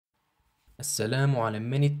السلام على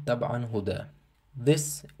من اتبع هدى.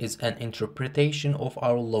 This is an interpretation of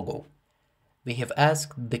our logo. We have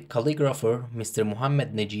asked the calligrapher Mr.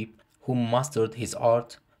 Muhammad Najib, who mastered his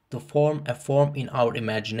art, to form a form in our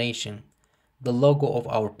imagination, the logo of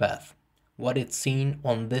our path, what is seen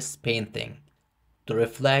on this painting, to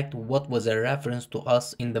reflect what was a reference to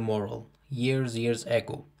us in the moral, years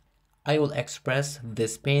ago. I will express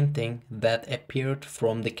this painting that appeared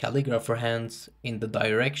from the calligrapher hands in the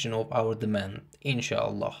direction of our demand,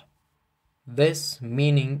 inshallah. This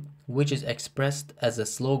meaning, which is expressed as a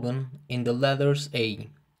slogan in the letters A,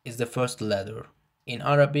 is the first letter, in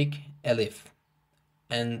Arabic Alif,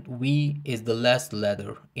 and V is the last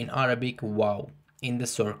letter, in Arabic Waw, in the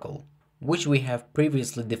circle, which we have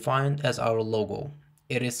previously defined as our logo.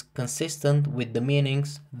 It is consistent with the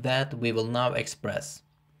meanings that we will now express.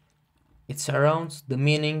 It surrounds the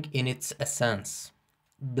meaning in its essence.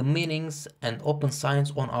 The meanings and open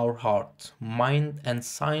signs on our heart, mind, and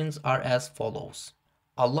signs are as follows.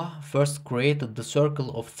 Allah first created the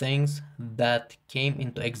circle of things that came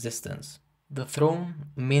into existence. The throne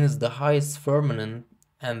means the highest firmament,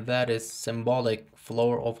 and that is symbolic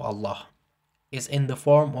floor of Allah, is in the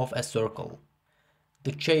form of a circle.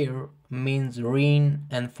 The chair means reign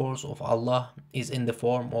and force of Allah is in the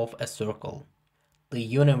form of a circle. The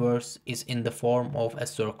universe is in the form of a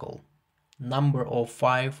circle. Number of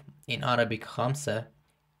 5 in Arabic khamsa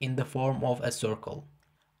in the form of a circle.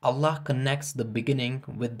 Allah connects the beginning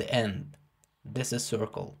with the end. This is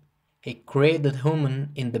circle. He created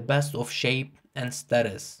human in the best of shape and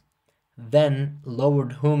status, then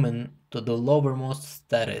lowered human to the lowermost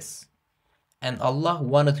status. And Allah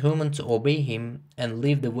wanted human to obey him and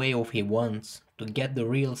live the way of he wants to get the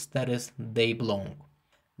real status they belong.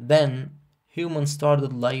 Then humans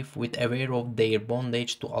started life with aware of their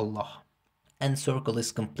bondage to Allah, and circle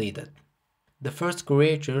is completed. The first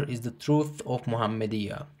creature is the truth of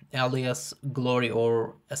Muhammadiyah, alias glory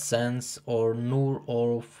or essence or nur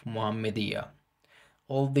of Muhammadiyah.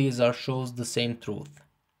 All these are shows the same truth.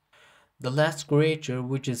 The last creature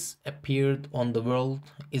which is appeared on the world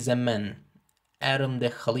is a man, Adam the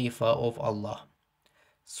Khalifa of Allah.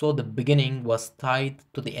 So the beginning was tied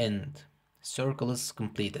to the end. Circle is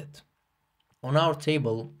completed. On our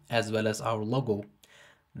table, as well as our logo,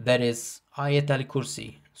 there is Ayat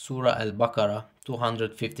al-Kursi, Surah al-Baqarah,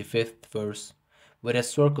 255th verse, with a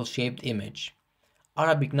circle-shaped image.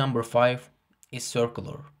 Arabic number 5 is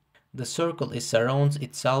circular. The circle surrounds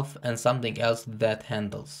itself and something else that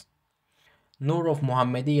handles. Nur of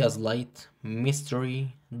Muhammadiyah's light,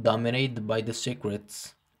 mystery, dominated by the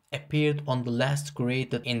secrets, appeared on the last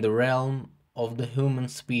created in the realm of the human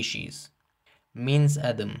species, means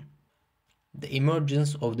Adam. The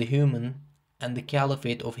emergence of the human and the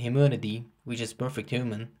caliphate of humanity, which is perfect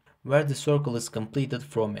human, where the circle is completed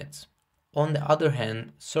from it. On the other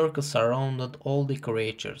hand, circle surrounded all the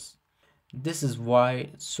creatures. This is why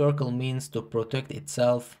circle means to protect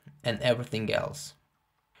itself and everything else.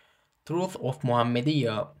 Truth of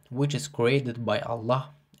Muhammadiyah, which is created by Allah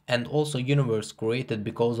and also universe created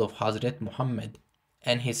because of Hazrat Muhammad,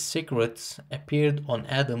 and his secrets appeared on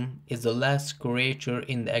Adam, is the last creature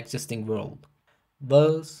in the existing world.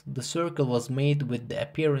 Thus, the circle was made with the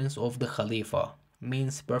appearance of the Khalifa,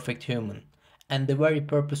 means perfect human, and the very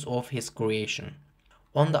purpose of his creation.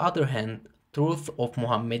 On the other hand, truth of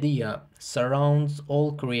Muhammadiyah surrounds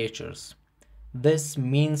all creatures. This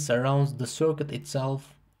means surrounds the circuit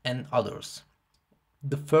itself and others.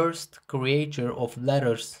 The first creature of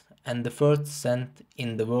letters and the first sent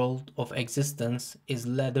in the world of existence is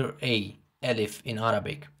letter A, Alif in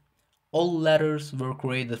Arabic. All letters were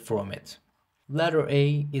created from it. Letter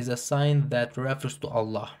A is a sign that refers to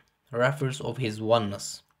Allah, refers of His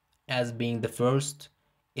oneness. As being the first,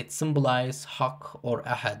 it symbolizes Haq or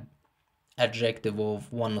Ahad, adjective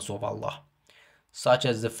of oneness of Allah, such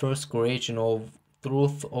as the first creation of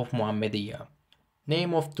truth of Muhammadiyah.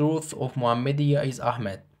 Name of truth of Muhammadiyah is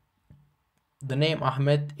Ahmed. The name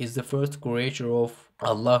Ahmed is the first creature of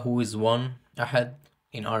Allah who is one, Ahad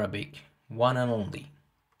in Arabic, one and only.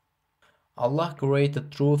 Allah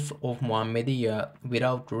created truth of Muhammadiyah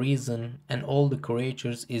without reason, and all the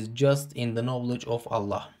creatures is just in the knowledge of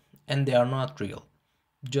Allah, and they are not real,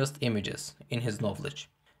 just images in His knowledge.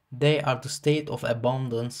 They are the state of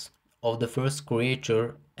abundance of the first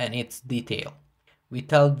creature and its detail. We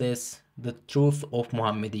tell this the truth of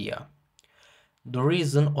Muhammadiyah. The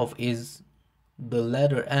reason of is the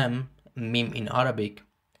letter M, Mim in Arabic.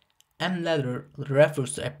 M letter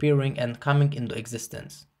refers to appearing and coming into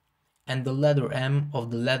existence, and the letter M of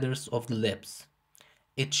the letters of the lips.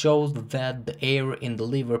 It shows that the air in the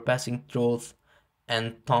liver passing through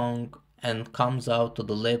and tongue and comes out to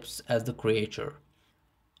the lips as the creature.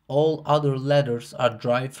 All other letters are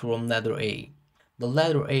derived from letter A. The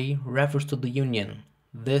letter A refers to the union.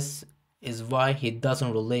 This is why he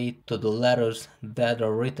doesn't relate to the letters that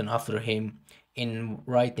are written after him in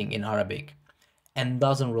writing in Arabic, and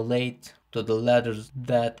doesn't relate to the letters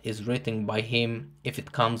that is written by him if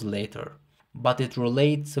it comes later, but it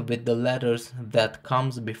relates with the letters that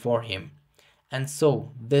comes before him. And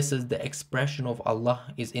so this is the expression of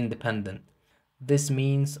Allah is independent. This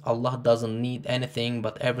means Allah doesn't need anything,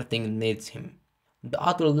 but everything needs him. The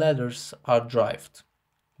other letters are derived,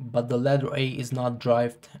 but the letter A is not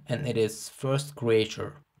derived, and it is first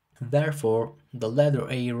creature. Therefore, the letter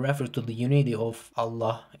A refers to the unity of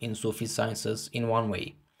Allah in Sufi sciences in one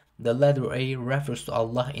way. The letter A refers to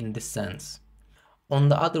Allah in this sense. On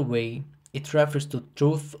the other way, it refers to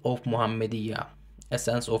truth of Muhammadiyah,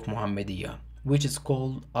 essence of Muhammadiyah, which is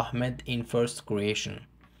called Ahmed in first creation.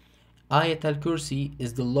 Ayat al-Kursi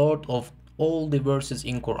is the Lord of all the verses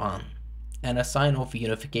in Quran and a sign of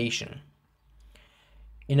unification.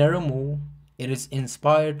 In Aramu, it is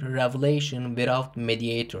inspired revelation without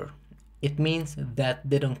mediator. It means that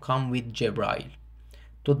didn't come with Jibril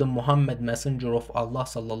to the Muhammad messenger of Allah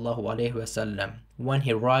sallallahu alaihi wasallam when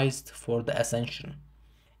he rised for the ascension.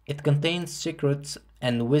 It contains secrets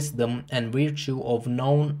and wisdom and virtue of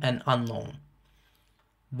known and unknown.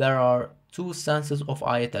 There are two senses of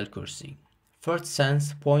Ayat al-Kursi. First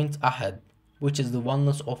sense points Ahad, which is the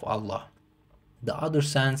oneness of Allah. The other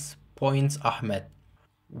sense points Ahmed,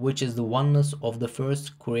 which is the oneness of the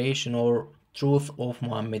first creation or truth of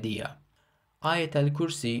Muhammadiyah. Ayat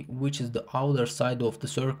al-Kursi, which is the outer side of the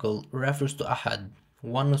circle, refers to Ahad,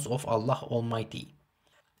 oneness of Allah Almighty.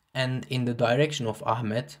 And in the direction of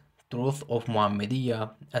Ahmed, truth of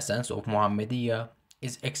Muhammadiyah, essence of Muhammadiyah,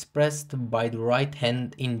 is expressed by the right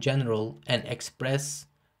hand in general and express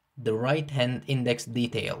the right hand index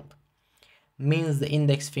detailed, means the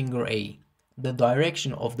index finger A. The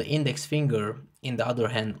direction of the index finger, in the other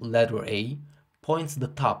hand letter A, points the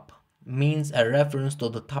top, means a reference to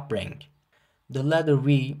the top rank. The letter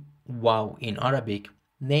V, Waw in Arabic,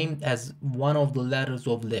 named as one of the letters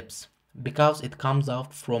of lips, because it comes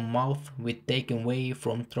out from mouth with taken away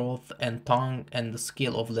from throat and tongue and the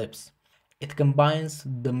skill of lips. It combines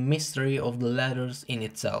the mystery of the letters in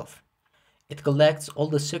itself. It collects all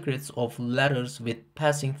the secrets of letters with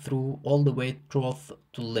passing through all the way throat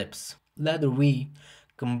to lips. Letter V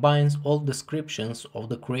combines all descriptions of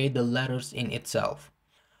the created letters in itself.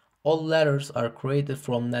 All letters are created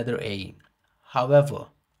from letter A. However,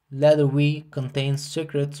 letter V contains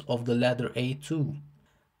secrets of the letter A too.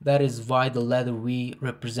 That is why the letter V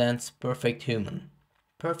represents perfect human.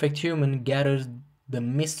 Perfect human gathers the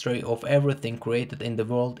mystery of everything created in the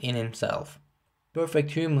world in himself.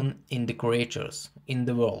 Perfect human in the creatures, in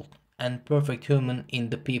the world, and perfect human in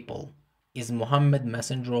the people is Muhammad,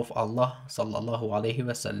 messenger of Allah sallallahu alaihi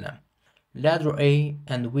wasallam. Letter A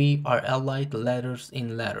and V are allied letters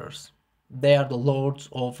in letters. They are the lords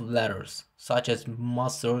of letters, such as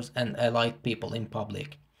masters and allied people in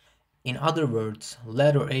public. In other words,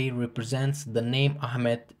 letter A represents the name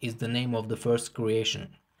Ahmed is the name of the first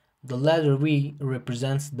creation. The letter V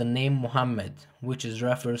represents the name Muhammad, which is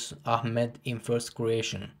refers Ahmed in first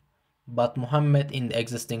creation, but Muhammad in the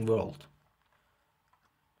existing world.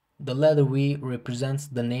 The letter V represents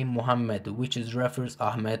the name Muhammad, which is refers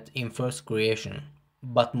Ahmed in first creation,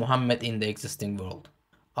 but Muhammad in the existing world.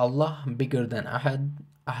 Allah bigger than Ahad,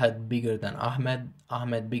 Ahad bigger than Ahmed,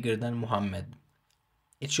 Ahmed bigger than Muhammad.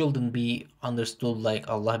 It shouldn't be understood like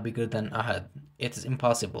Allah bigger than Ahad. It is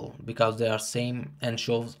impossible because they are same and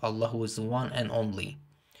shows Allah who is one and only.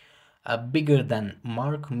 A bigger than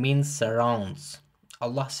mark means surrounds.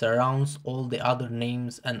 Allah surrounds all the other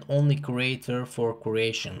names and only creator for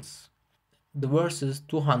creations. The verses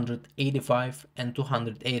 285 and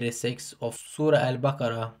 286 of Surah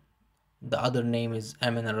Al-Baqarah, the other name is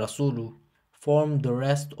Amin al-Rasulu, form the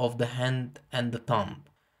rest of the hand and the thumb.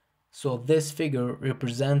 So this figure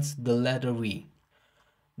represents the letter V.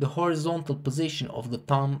 The horizontal position of the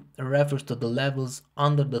thumb refers to the levels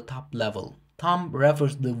under the top level. Thumb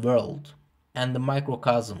refers to the world and the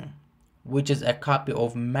microcosm, which is a copy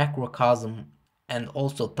of macrocosm, and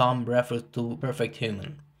also thumb refers to perfect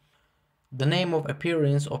human. The name of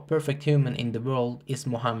appearance of perfect human in the world is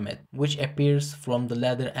Muhammad, which appears from the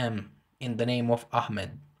letter M in the name of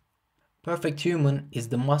Ahmed. Perfect human is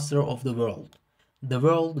the master of the world. The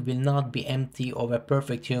world will not be empty of a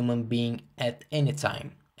perfect human being at any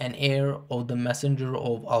time, an heir of the messenger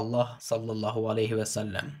of Allah sallallahu alaihi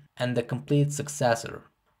wasallam, and the complete successor.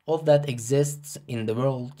 All that exists in the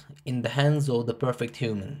world in the hands of the perfect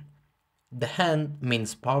human. The hand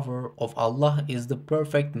means power of Allah is the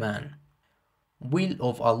perfect man. Will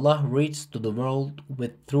of Allah reaches to the world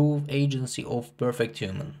with through agency of perfect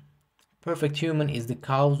human. Perfect human is the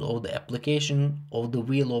cause of the application of the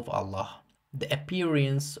will of Allah. The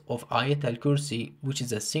appearance of Ayat al-Kursi, which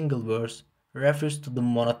is a single verse, refers to the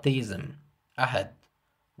monotheism, Ahad,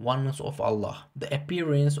 oneness of Allah. The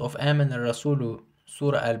appearance of Aman al-Rasulu,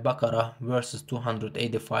 Surah Al-Baqarah, verses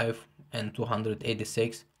 285 and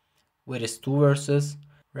 286, which is two verses,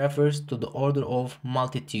 refers to the order of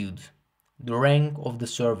multitude, the rank of the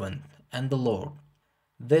servant, and the Lord.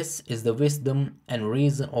 This is the wisdom and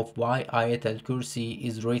reason of why Ayat al-Kursi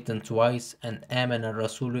is written twice and Aman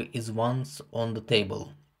al-Rasul is once on the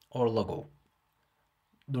table, or logo.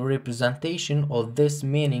 The representation of these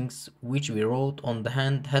meanings which we wrote on the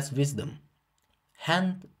hand has wisdom.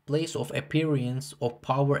 Hand, place of appearance of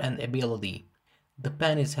power and ability. The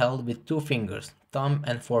pen is held with two fingers, thumb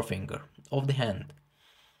and forefinger, of the hand.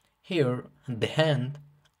 Here, the hand,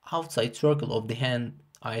 outside circle of the hand,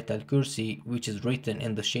 Ayat al-Kursi, which is written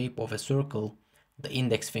in the shape of a circle, the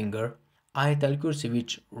index finger, Ayat al-Kursi,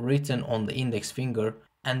 which written on the index finger,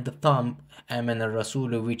 and the thumb, Aman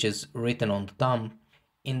al-Rasul, which is written on the thumb,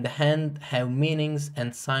 in the hand have meanings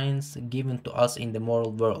and signs given to us in the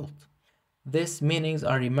moral world. These meanings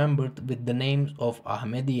are remembered with the names of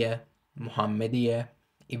Ahmadiyya, Muhammadiyya,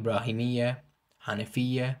 Ibrahimiyya,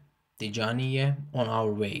 Hanafiyya, Tijaniyya on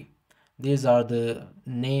our way. These are the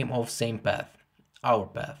name of same path, our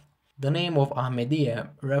path. The name of Ahmadiyya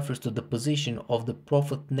refers to the position of the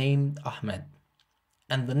Prophet named Ahmad,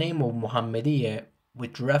 and the name of Muhammadiyya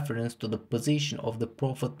with reference to the position of the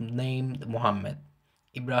Prophet named Muhammad.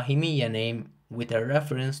 Ibrahimiyya name with a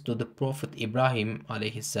reference to the Prophet Ibrahim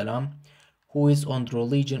alayhi salam, who is on the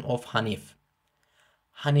religion of Hanif.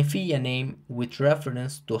 Hanifiyya name with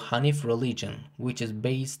reference to Hanif religion, which is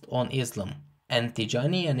based on Islam, and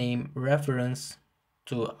Tijaniya name reference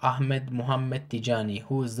to Ahmed Muhammad Tijani,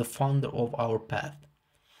 who is the founder of our path.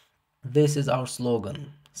 This is our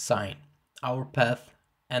slogan, sign, our path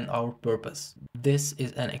and our purpose. This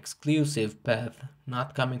is an exclusive path,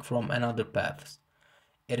 not coming from another paths.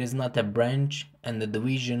 It is not a branch and a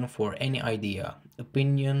division for any idea,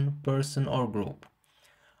 opinion, person or group.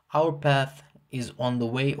 Our path is on the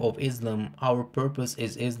way of Islam, our purpose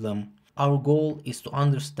is Islam. Our goal is to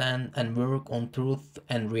understand and work on truth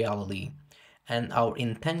and reality, and our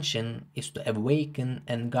intention is to awaken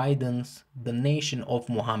and guidance the nation of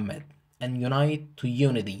Muhammad and unite to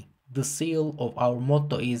unity. The seal of our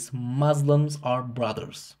motto is Muslims are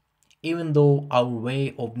brothers, even though our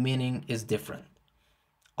way of meaning is different.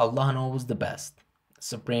 Allah knows the best.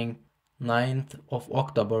 Spring, 9th of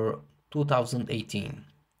October 2018.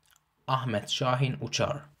 Ahmed Shahin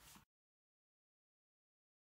Uchar.